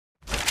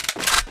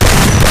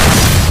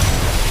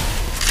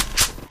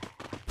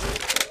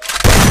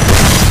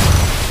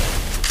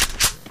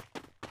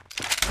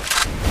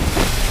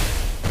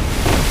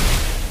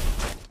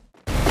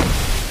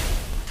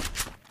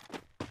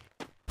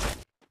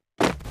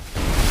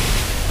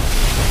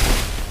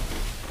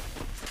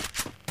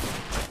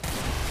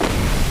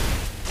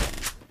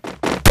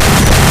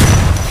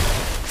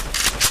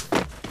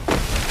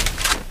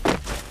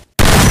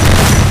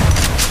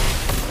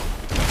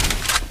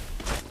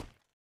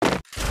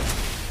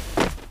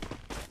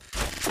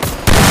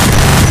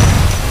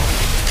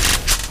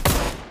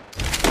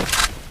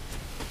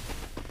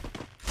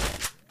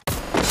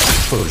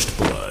First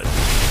blood.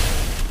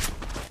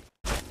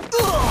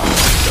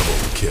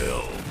 Double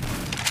kill.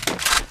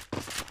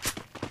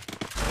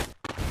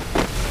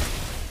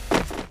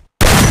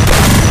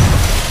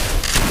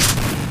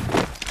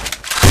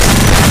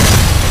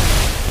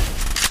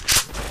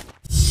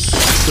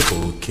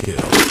 Triple kill.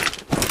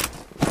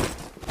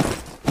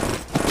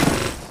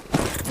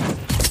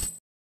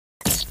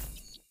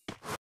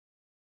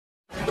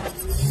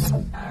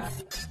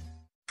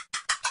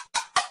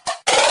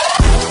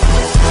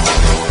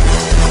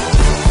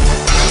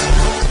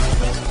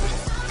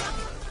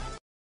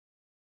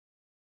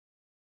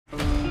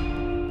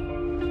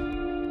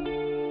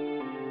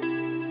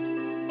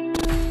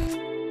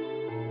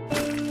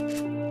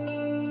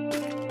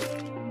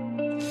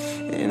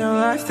 In a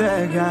life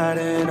that got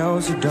it, oh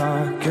so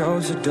dark, oh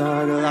so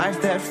dark. A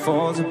life that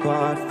falls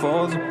apart,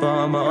 falls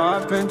apart. My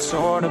heart been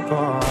torn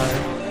apart,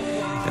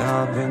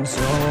 I've been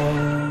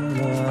torn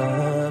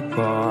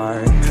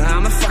apart.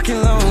 I'm a fucking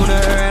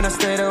loner and I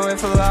stayed away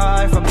for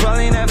life. I'll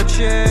probably never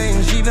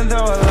change, even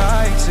though I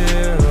like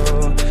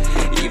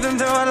to. Even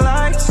though I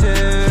like to,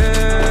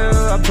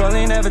 I'll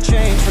probably never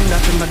change for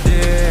nothing, my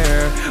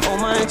dear. All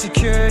my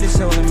insecurities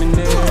holding me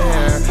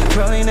near.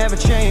 Probably never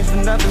change for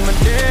nothing, my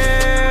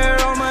dear.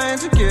 All my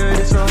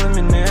insecurities holding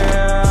me near.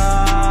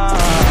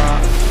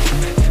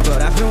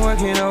 But I've been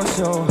working oh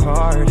so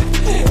hard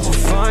to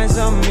find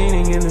some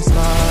meaning in this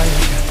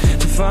life,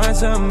 to find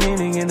some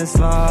meaning in this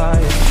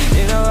life.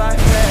 In a life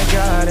that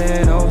got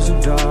it oh so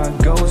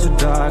dark, oh so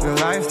dark. A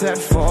life that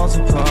falls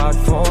apart,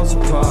 falls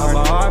apart.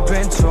 My heart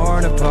been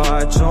torn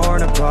apart,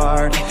 torn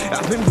apart.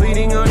 I've been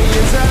bleeding on the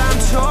inside, I'm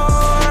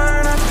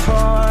torn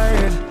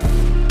apart.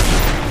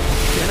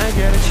 Can I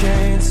get a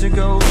chance to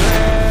go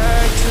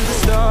back to the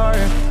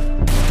start?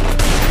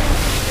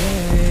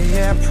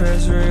 Yeah,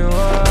 press rewind.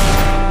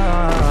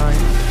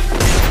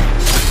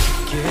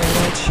 Get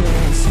a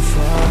chance to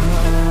find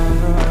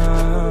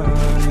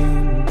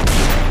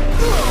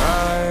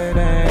right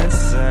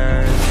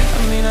answers.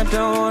 I mean, I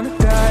don't wanna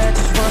die, I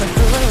just wanna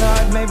feel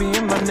alive. Maybe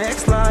in my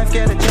next life,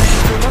 get a chance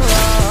to feel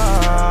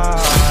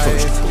alive.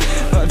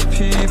 But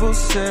people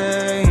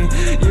say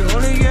you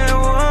only get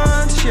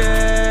one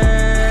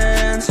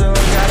chance, so I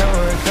gotta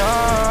work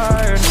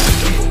hard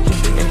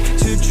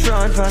to try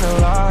and find a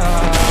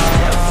light.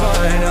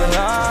 Find a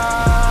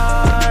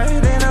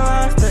light in a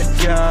life that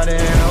got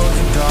it oh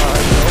so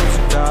dark, oh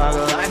so dark. A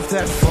life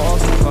that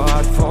falls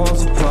apart,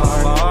 falls apart.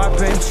 My heart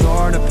been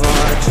torn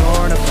apart,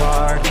 torn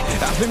apart.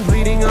 I've been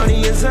bleeding on the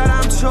inside,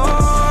 I'm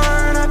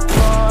torn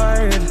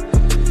apart.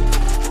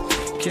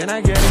 Can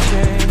I get a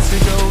chance to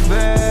go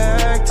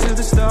back to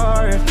the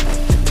start?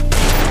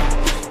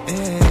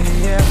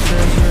 Yeah,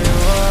 press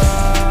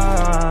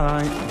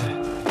rewind.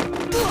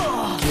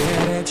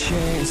 Get a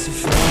chance to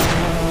find.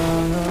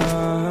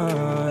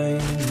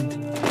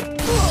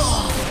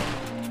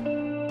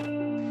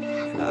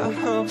 I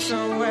hope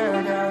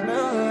somewhere down the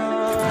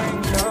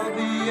line I'll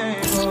be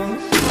able to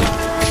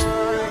find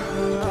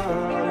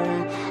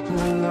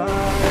the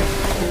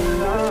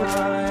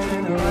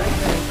light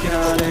that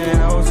got it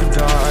oh so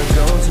dark,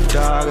 oh so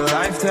dark. A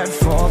life that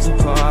falls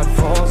apart,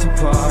 falls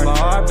apart. My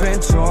heart been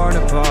torn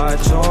apart,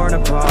 torn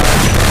apart.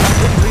 I've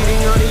been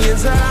bleeding on the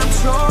inside, I'm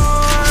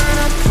torn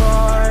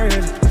apart.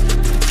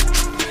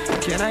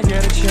 Can I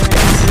get a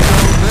chance to go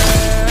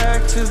back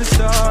to the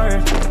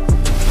start?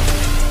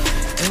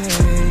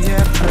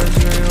 Yeah, press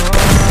rewind.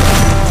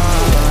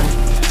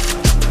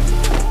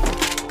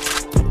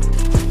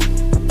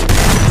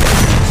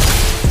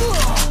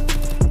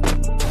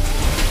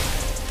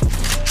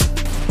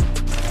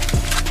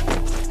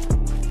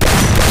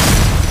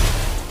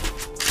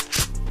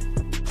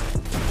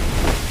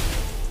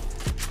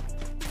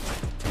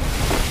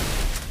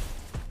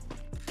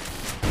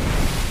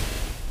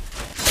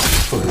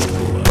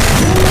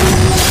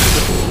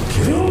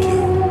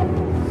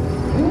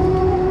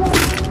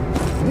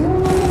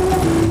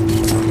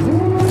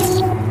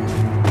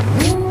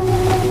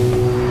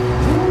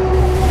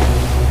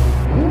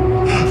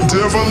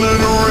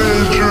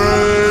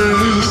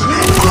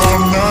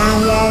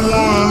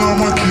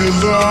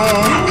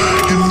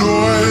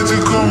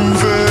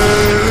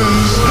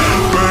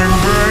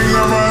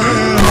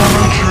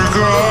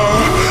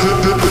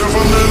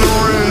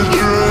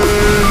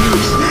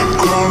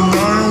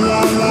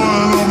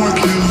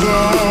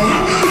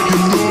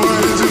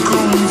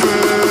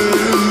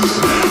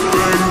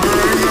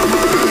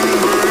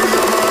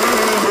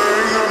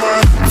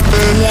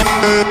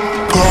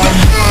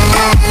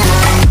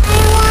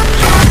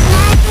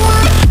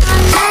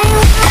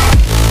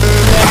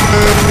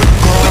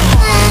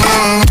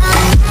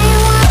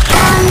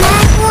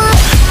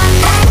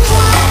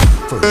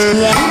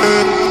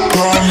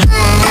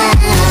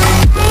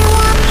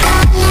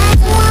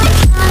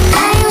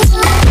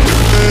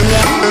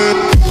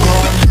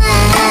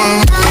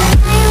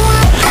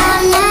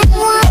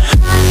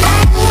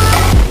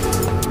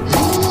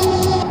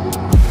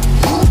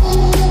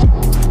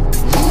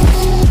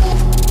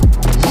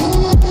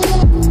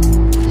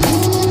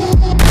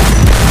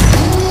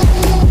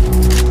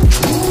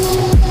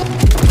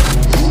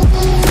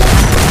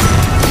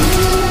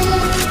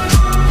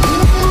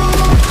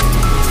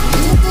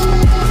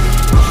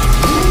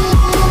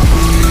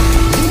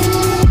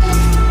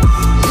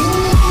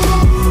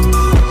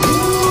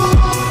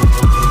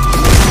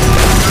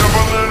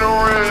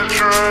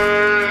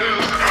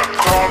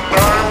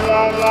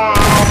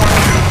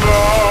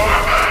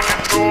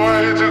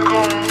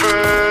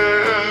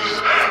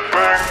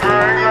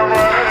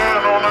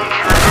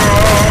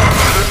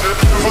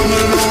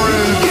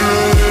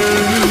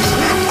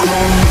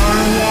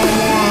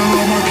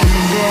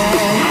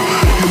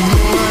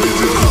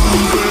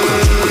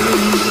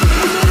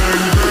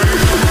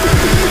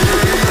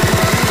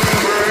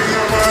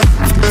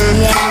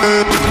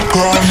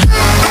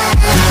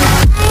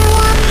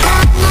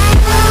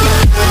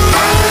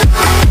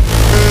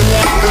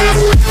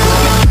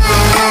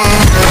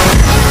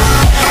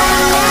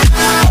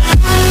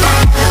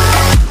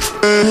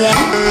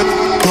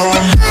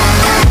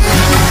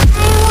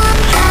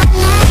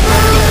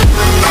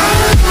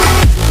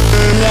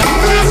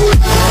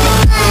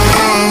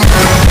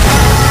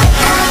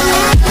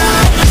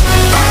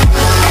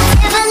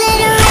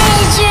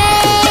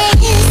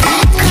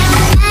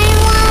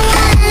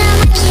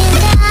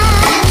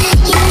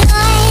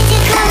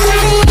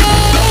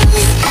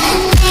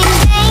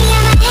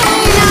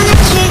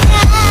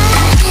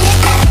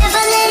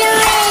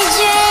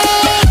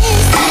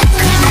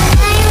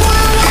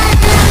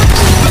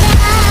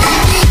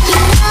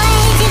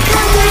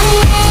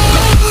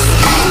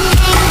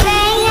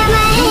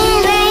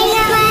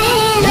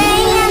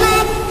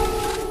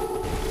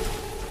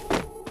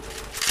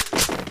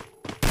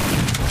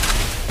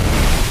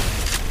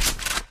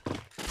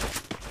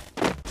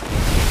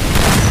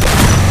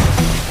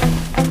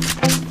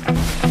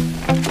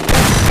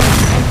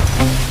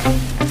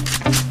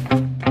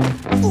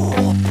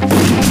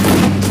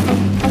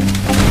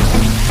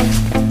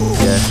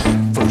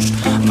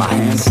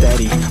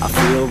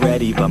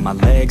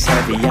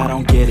 baby, I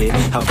don't get it.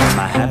 How come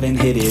I haven't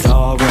hit it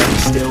already?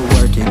 Still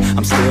working,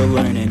 I'm still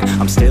learning,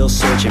 I'm still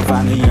searching,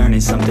 finally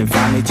earning something,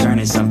 finally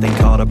turning something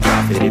called a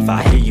profit. If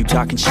I hear you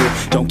talking shit,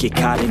 don't get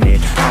caught in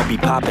it. I'll be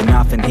popping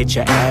off and hit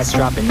your ass,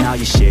 dropping all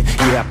your shit.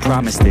 Yeah, I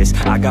promise this,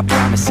 I got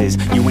promises,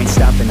 you ain't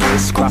stopping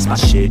this. Cross my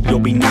shit, you'll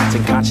be knocked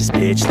unconscious,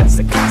 bitch. That's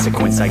the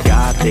consequence, I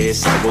got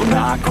this, I will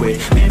not quit.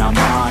 Man, I'm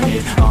on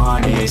it,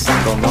 honest,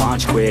 I'm gon'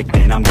 launch quick,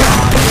 then I'm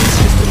gone. It's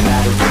just a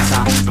matter of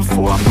time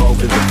before I'm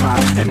over the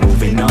climb and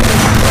moving on to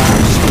my ride.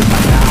 Just with my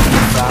 9 to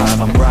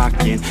 5, I'm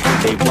rocking,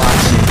 and they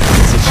watching.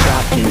 It's a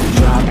shocking,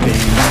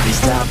 dropping all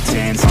these top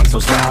 10 songs, so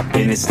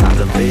stopping. It's time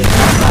to live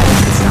my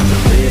life, it's time to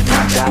live,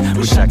 not die.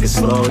 Wish I could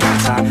slow down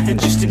time and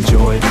just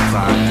enjoy the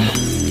climb.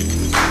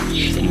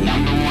 And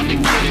I'm the one to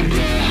get it,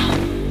 bro.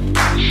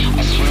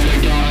 I swear to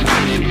God I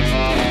get it, bro.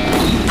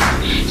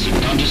 So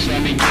don't just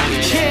let me get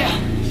it.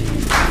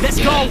 Yeah, let's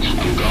go.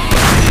 I'm gone.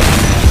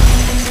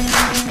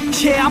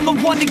 Yeah, I'm the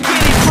one to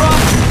get it, bro.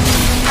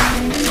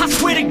 I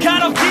swear to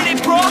God I'll get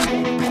it, bro.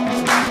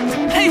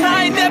 Hey,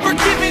 I ain't never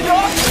giving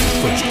up.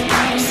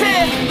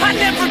 Said I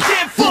never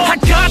give up. I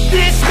got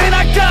this, man,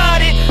 I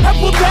got it. I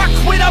will not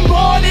quit, I'm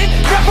on it.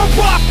 Never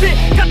off it.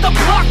 Got the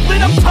block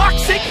lit, I'm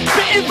toxic.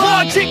 Spitting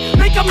logic,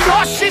 make them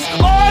nauseous.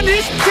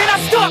 Honest, can I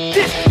stop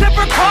this?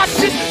 Never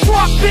cautious,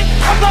 drop it.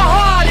 I'm the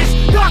hardest.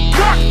 Knock,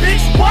 knock,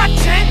 bitch, watch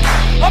it.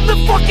 I'm the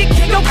fucking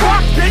king of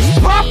rock, bitch.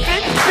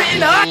 Profit,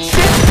 spitting hot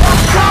shit. I'm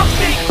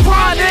stopping,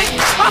 chronic.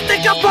 I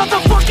think I'm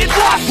motherfucking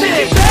lost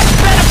it. Back,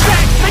 better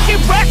back,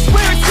 making racks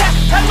where it's at.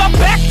 Have my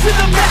back to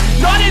the mat,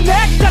 not an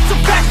act, that's a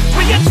fact.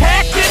 We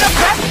attack in a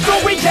pack,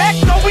 no react,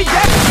 no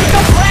react. We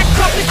got black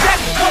up his back,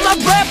 while I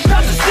rap,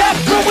 bounce a step,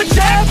 throw a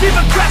jab, give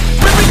a crap.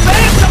 Really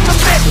fans, I'm the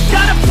man,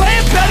 got a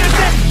plan better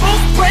than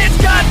most brands.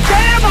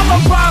 Goddamn, I'm a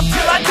rhyme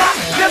till I die.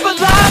 Never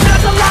lie,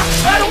 that's a lie.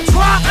 I don't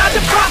try, I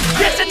defy.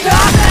 Get to know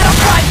that I'm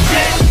right,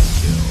 yeah.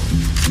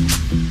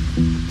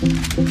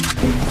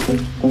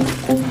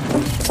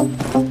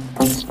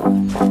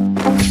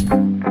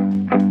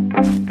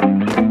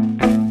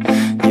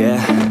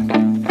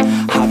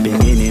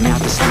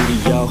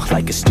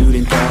 Like a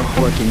student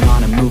though, working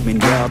on a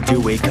movement, yeah, I'll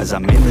do it cause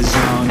I'm in the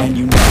zone. And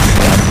you know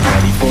that I'm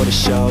ready for the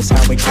shows,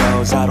 how it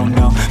goes, I don't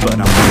know, but I'm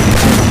ready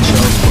till I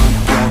chose one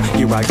flow.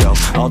 Here I go,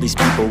 all these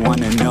people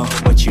wanna know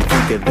what you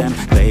think of them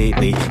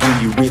lately. Do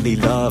you really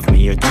love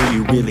me or do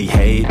you really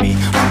hate me?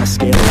 On a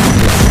scale of 1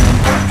 to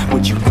 10, what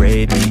would you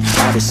grade me?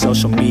 All this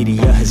social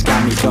media has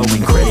got me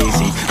going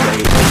crazy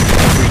lately.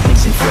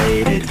 Everything's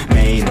inflated,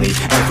 mainly,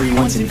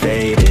 everyone's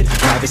invaded.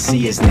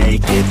 Privacy is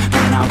naked,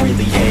 man, I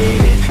really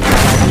hate it.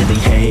 God, I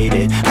really hate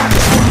it, I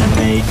just wanna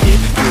make it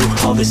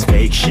through all this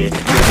fake shit.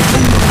 Living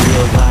in the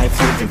real life,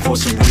 living for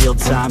some real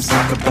times.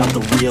 Talk about the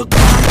real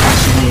climb,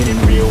 passionate in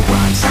real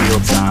rhymes. Steal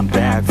time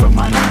back from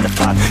my 9 to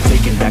 5,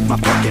 taking back my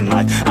fucking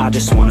life. I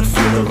just wanna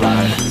feel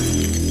alive.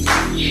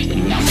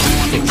 And I'm the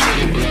one to get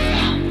it, bro.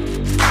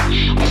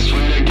 I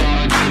swear to God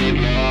I get it,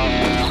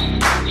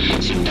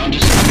 bro. So don't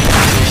just let me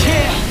get it.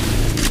 Yeah,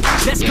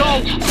 let's go.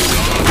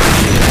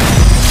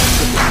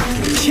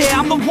 Yeah,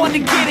 I'm the one to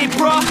get it,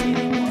 bro.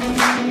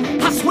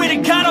 I swear to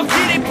God I'll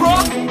get it, bro.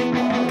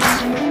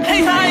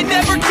 Hey, I ain't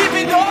never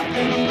giving up.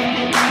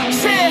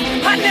 Said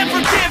I never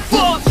give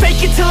up.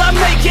 Fake it till I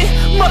make it.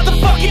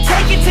 Motherfucking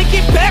take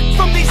it back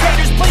from these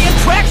haters. Playing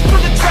tracks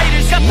for the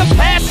traitors. Got the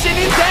passion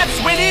in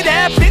depths when it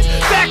happens.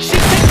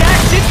 Factions take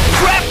actions,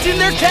 drafting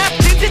their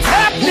captains. It's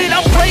happening,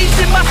 I'm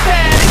praising my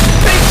status.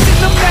 Facing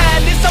the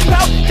madness, I'm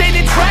out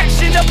gaining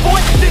traction.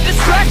 Avoid the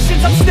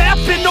distractions, I'm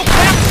snapping, no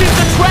captions.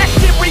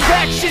 Attracting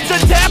reactions,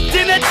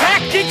 adapting,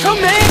 attacking,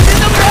 commanding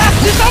the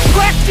masses. I'm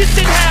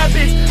practicing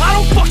habits, I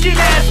don't fucking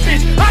ask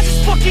it, I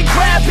just fucking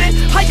grab it.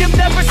 I am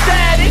never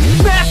static,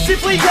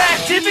 massively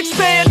active,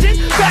 expanding,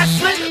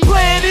 backslid,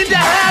 planning to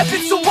have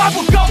it. So I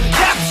will go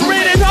capture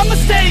it, and I'ma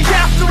stay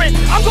after it.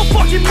 I'm gon'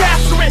 fucking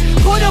master it,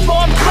 put them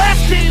on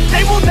blast it.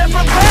 They will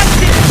never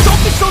last it,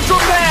 don't be so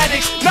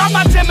dramatic. Not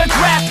my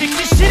demographic,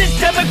 this shit is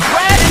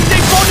democratic.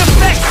 They vote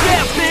effects,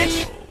 yeah,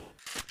 bitch.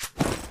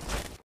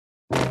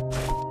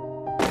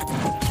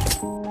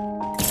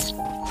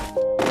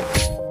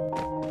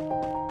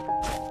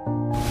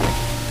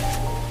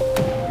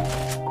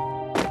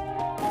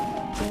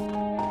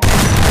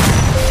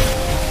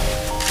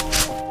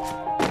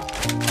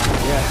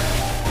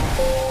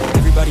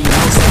 Everybody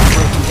knows that I'm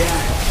breaking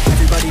down.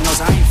 Everybody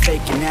knows I ain't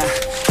faking now.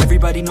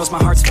 Everybody knows my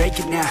heart's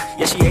vacant now.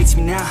 Yeah, she hates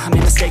me now, I'm in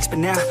mistakes, but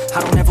now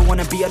I don't ever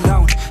wanna be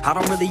alone. I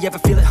don't really ever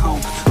feel at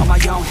home. On my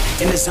own,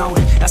 in the zone,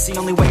 that's the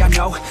only way I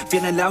know.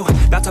 Feeling low,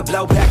 about to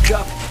blow back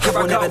up. Here I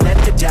won't ever let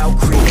the doubt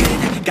creep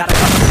in. Gotta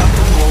cover up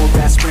the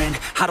more aspirin.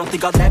 I don't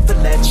think I'll ever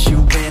let you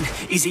win.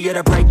 Easier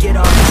to break it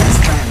off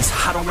best friends.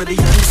 I don't really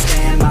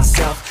understand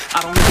myself.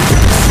 I don't really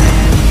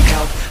understand, need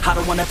help. I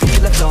don't wanna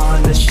feel left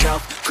on the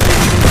shelf. Couldn't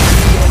even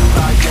be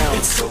anybody else.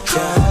 It's so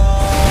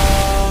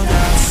cold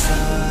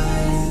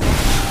outside,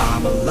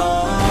 I'm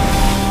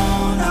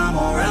alone, I'm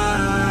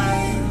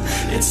alright.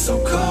 It's so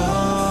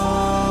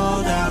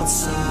cold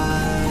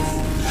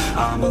outside,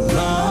 I'm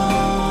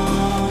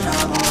alone,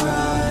 I'm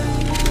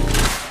alright.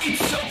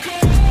 It's so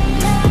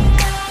cold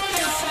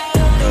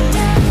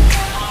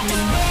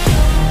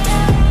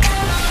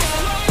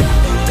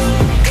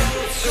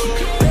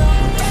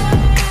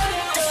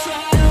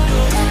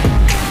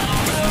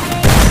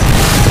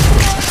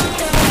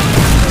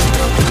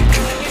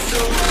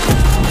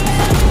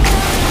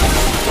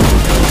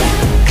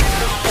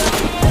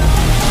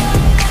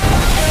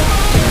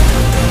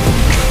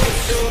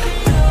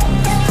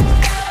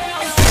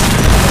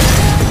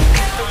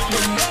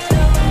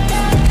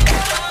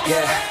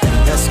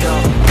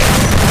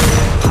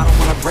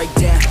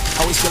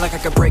like I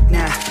could break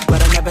now,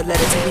 but I never let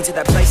it take me to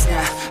that place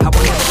now. I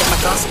won't never let my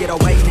thoughts get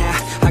away now.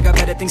 I got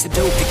better things to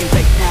do, picking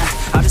fake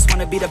now. I just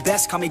wanna be the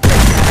best, call me great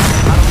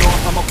now. I don't know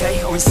if I'm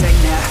okay or insane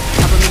now.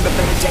 I remember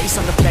better days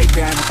on the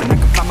playground, hoping I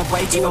can find my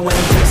way even when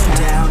I'm facing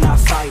down. I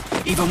fight,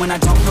 even when I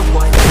don't know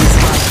what is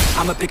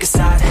right. I'ma pick a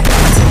side,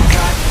 I'ma take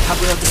pride. I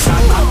will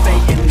decide my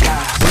fate and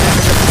die.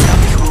 Never let them tell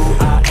me who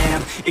I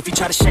am. If you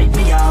try to shape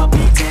me, I'll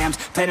be damned.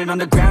 Planet on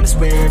the ground is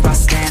where I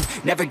stand.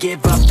 Never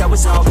give up, that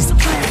was always the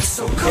plan. It's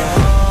so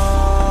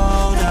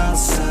cold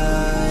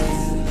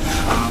outside,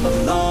 I'm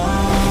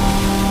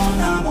alone,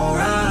 I'm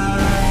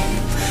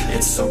alright.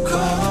 It's so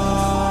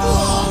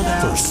cold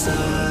outside,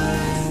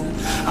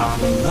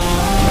 I'm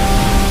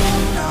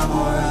alone, I'm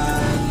alright.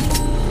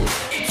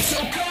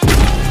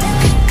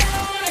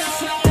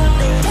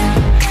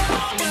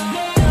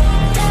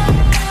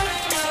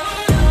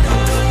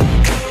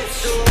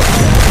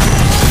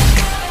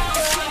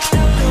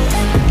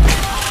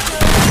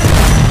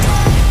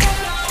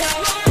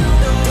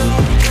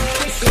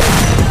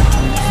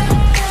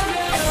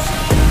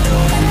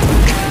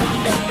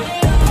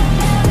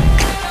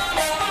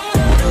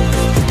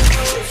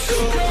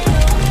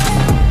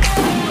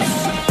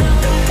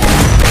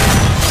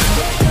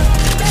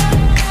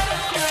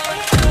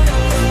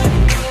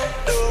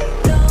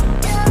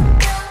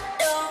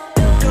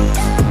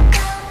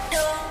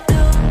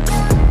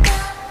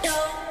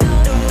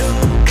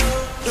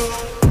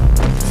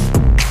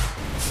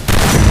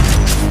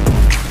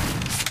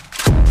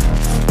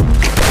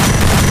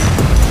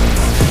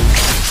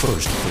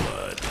 First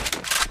blood.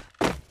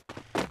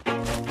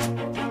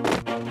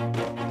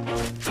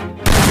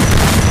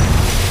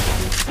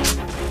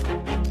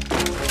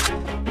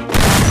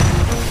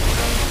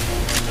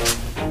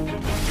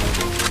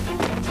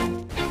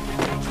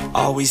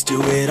 Always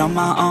do it on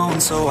my own,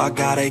 so I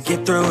gotta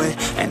get through it.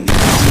 And the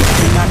only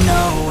thing I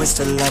know is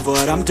to love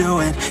what I'm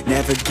doing.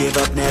 Never give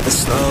up, never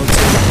slow,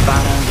 till I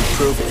finally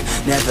prove it.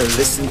 Never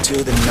listen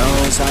to the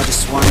no's, I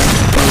just wanna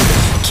keep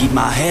moving. Keep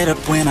my head up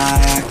when I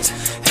act,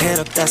 head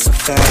up, that's a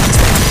fact.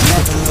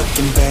 Never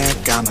looking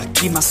back, I'ma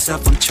keep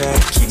myself on track.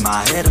 Keep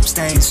my head up,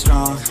 staying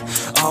strong,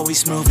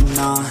 always moving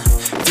on.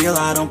 Feel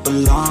I don't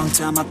belong,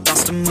 tell my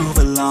thoughts to move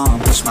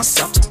along. Push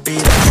myself to be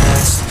the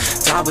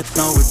best, die with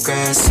no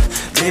regrets.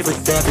 Live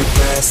with every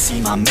breath, see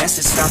my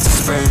message start to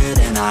spread.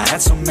 And I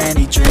had so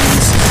many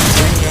dreams,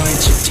 when you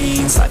hit your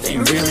teens, life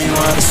ain't really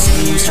what it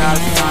seems. Try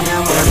to find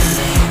out what it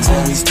means,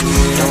 always do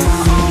it on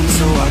my own,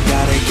 so I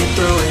gotta get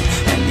through it.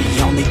 And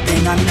the only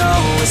thing I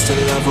know is to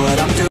love what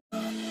I'm doing.